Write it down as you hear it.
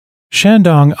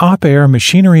Shandong Op-Air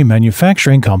Machinery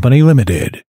Manufacturing Company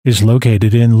Limited is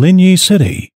located in Linyi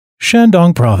City,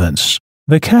 Shandong Province,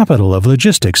 the capital of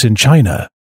logistics in China,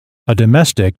 a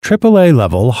domestic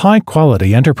AAA-level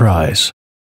high-quality enterprise.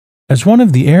 As one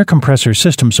of the air compressor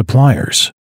system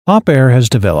suppliers, Op-Air has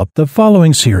developed the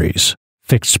following series: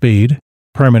 fixed speed,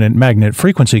 permanent magnet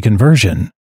frequency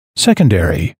conversion,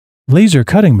 secondary, laser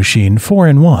cutting machine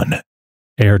 4-in-1,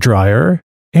 air dryer,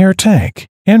 air tank,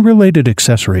 and related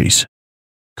accessories.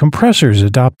 Compressors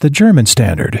adopt the German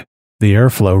standard. The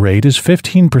airflow rate is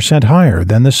 15% higher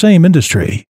than the same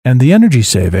industry, and the energy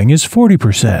saving is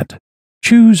 40%.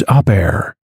 Choose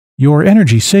Op-Air, your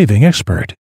energy saving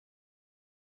expert.